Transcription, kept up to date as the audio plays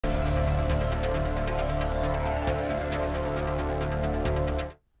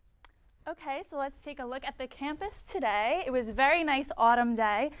Okay, so let's take a look at the campus today. It was a very nice autumn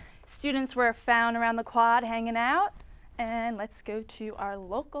day. Students were found around the quad hanging out. And let's go to our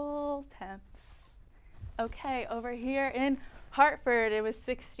local temps. Okay, over here in Hartford, it was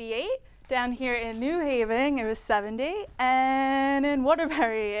 68. Down here in New Haven, it was 70. And in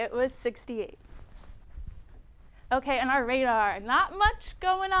Waterbury, it was 68. Okay, and our radar, not much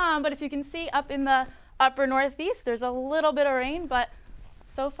going on, but if you can see up in the upper northeast, there's a little bit of rain, but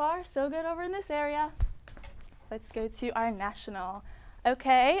so far, so good over in this area. Let's go to our national.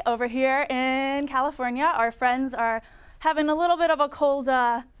 Okay, over here in California, our friends are having a little bit of a cold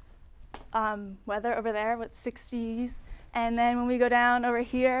weather over there with 60s. And then when we go down over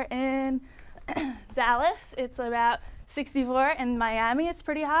here in Dallas, it's about 64. In Miami, it's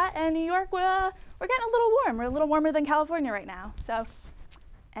pretty hot. And New York, we're getting a little warm. We're a little warmer than California right now. So,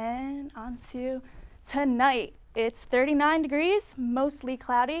 and on to tonight. It's 39 degrees, mostly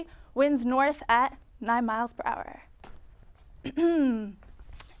cloudy, winds north at 9 miles per hour.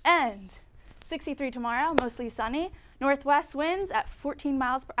 And 63 tomorrow, mostly sunny, northwest winds at 14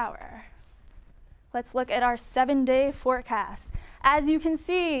 miles per hour. Let's look at our 7-day forecast. As you can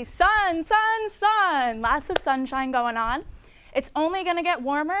see, sun, sun, sun, lots of sunshine going on. It's only going to get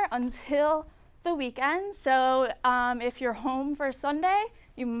warmer until the weekend, so if you're home for Sunday,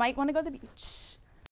 you might want to go to the beach.